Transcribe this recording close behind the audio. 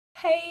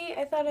Hey,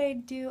 I thought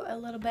I'd do a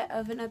little bit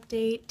of an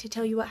update to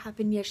tell you what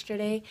happened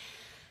yesterday.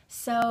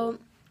 So,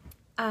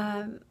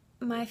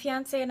 my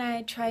fiance and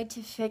I tried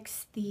to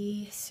fix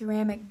the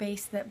ceramic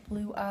base that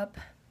blew up.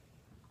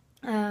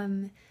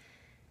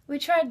 We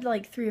tried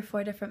like 3 or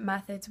 4 different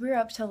methods. We were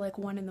up till like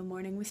 1 in the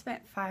morning. We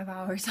spent 5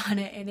 hours on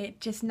it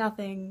and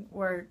nothing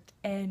worked.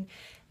 And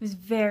it was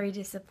very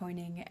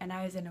disappointing. And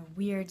I was in a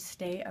weird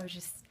state. I was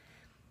just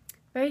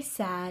very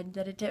sad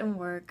that it didn't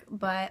work.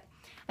 But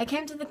I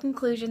came to the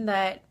conclusion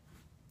that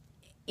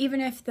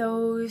even if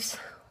those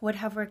would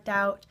have worked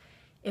out,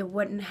 it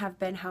wouldn't have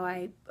been how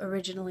I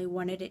originally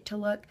wanted it to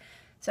look.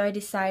 So I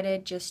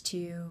decided just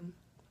to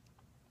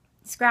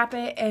scrap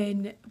it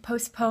and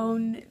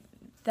postpone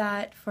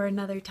that for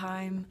another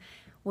time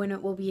when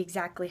it will be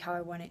exactly how I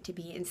want it to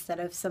be,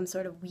 instead of some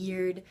sort of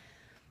weird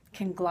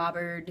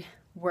conglomerate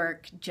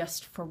work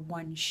just for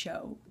one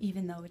show,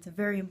 even though it's a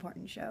very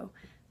important show,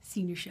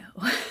 senior show.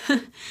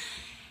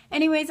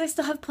 Anyways, I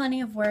still have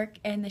plenty of work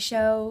in the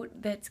show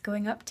that's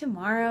going up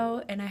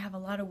tomorrow, and I have a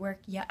lot of work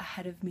yet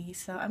ahead of me.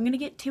 So I'm going to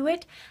get to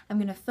it. I'm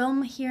going to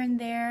film here and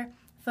there,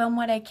 film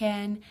what I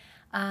can,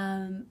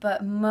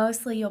 but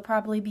mostly you'll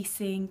probably be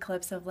seeing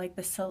clips of like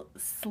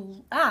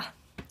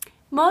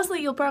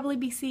mostly you'll probably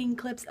be seeing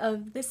clips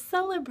of the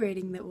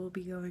celebrating that will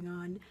be going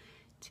on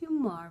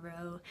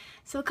tomorrow.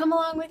 So come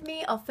along with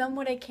me. I'll film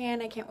what I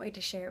can. I can't wait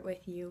to share it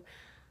with you.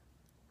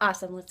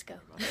 Awesome, let's go.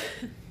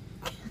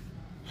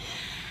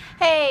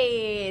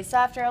 Hey, so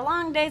after a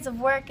long days of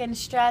work and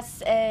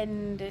stress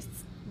and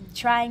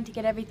trying to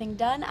get everything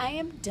done, I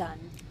am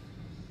done.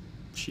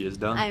 She is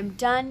done. I'm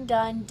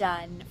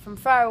done. From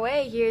far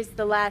away, here's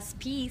the last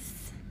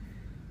piece.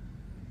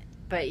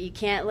 But you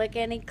can't look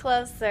any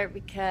closer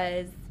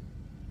because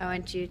I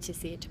want you to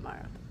see it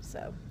tomorrow.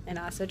 So, and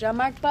also John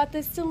Mark bought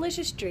this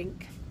delicious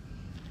drink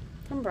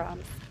from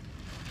Brahms.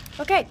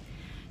 Okay,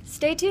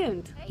 stay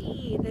tuned.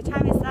 Hey, the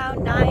time is now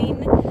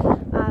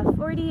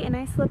 9:40 and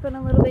I slept in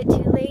a little bit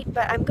too late,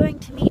 but I'm going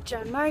to meet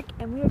John Mark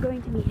and we are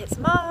going to meet his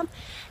mom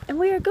and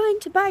we are going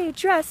to buy a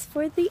dress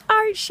for the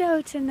art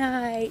show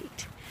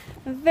tonight.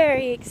 I'm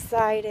very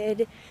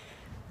excited.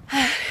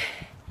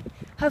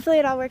 Hopefully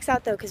it all works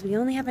out though, because we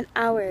only have an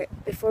hour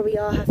before we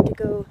all have to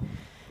go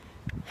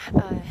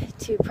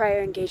to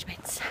prior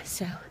engagements.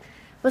 So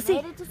we'll see.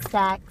 Made it to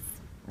Stacks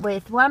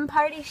with one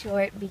party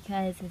short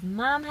because his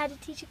mom had to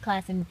teach a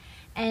class,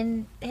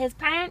 and his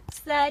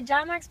parents,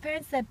 John Mark's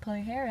parents said, pull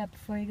your hair up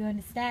before you go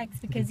into Stacks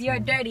because you're a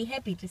dirty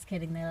hippie. Just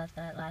kidding, they left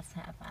that last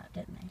half out,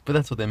 didn't they? But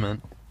that's what they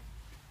meant.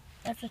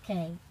 That's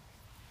okay.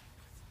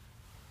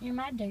 You're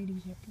my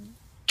dirty hippie.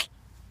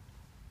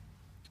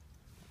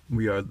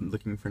 We are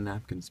looking for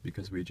napkins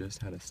because we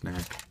just had a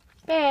snack.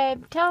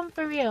 Babe, tell him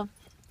for real.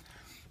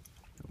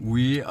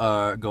 We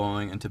are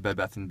going into Bed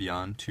Bath &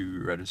 Beyond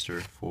to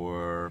register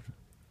for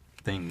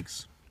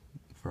things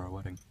for our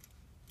wedding.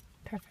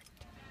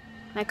 Perfect.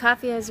 My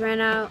coffee has run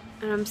out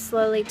and I'm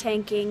slowly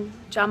tanking.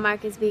 John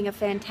Mark is being a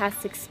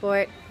fantastic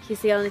sport. He's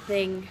the only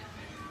thing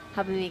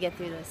helping me get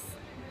through this.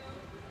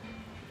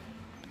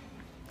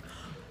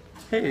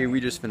 Hey, we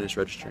just finished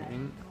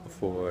registering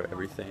for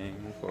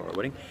everything for our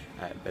wedding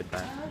at Bed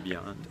Bath &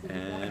 Beyond,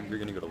 and we're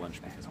gonna go to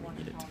lunch because we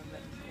need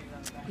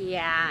it.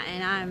 Yeah,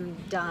 and I'm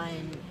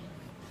done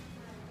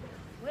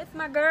with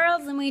my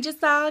girls, and we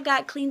just all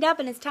got cleaned up,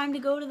 and it's time to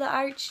go to the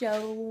art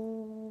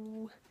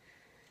show.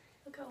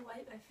 Look how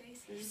white my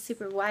face is.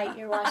 Super white.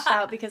 You're washed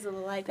out because of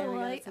the light. There The we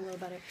go. light. It's a little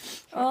better.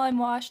 Oh, I'm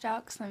washed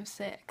out because I'm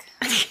sick.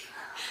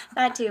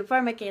 That too.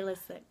 Poor Michaela's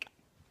sick.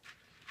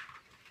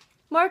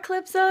 More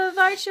clips of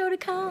art show to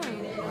come.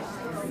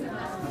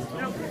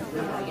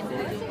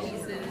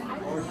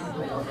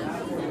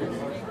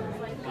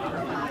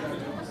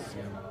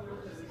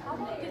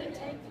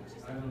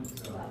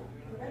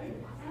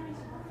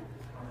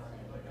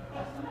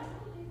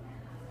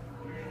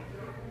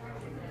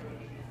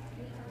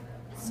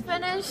 It's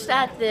finished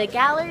at the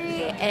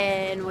gallery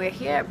and we're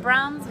here at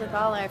Brahms with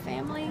all our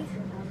family.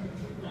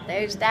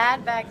 There's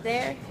Dad back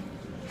there.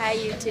 Hi,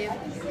 YouTube.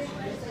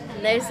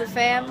 And there's the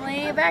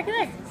family back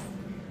there.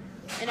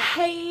 And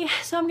hey,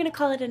 so I'm gonna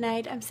call it a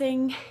night. I'm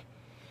saying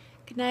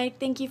good night.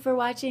 Thank you for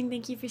watching.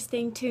 Thank you for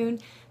staying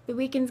tuned. The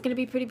weekend's gonna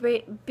be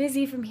pretty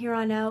busy from here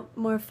on out.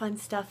 More fun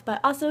stuff.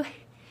 But also,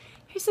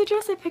 here's the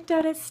dress I picked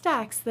out at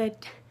Stacks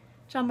that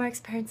John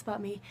Mark's parents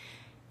bought me.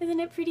 Isn't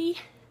it pretty?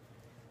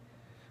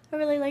 I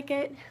really like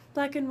it.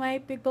 Black and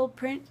white, big bold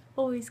print.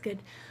 Always good.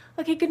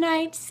 Okay, good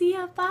night. See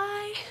ya.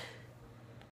 Bye.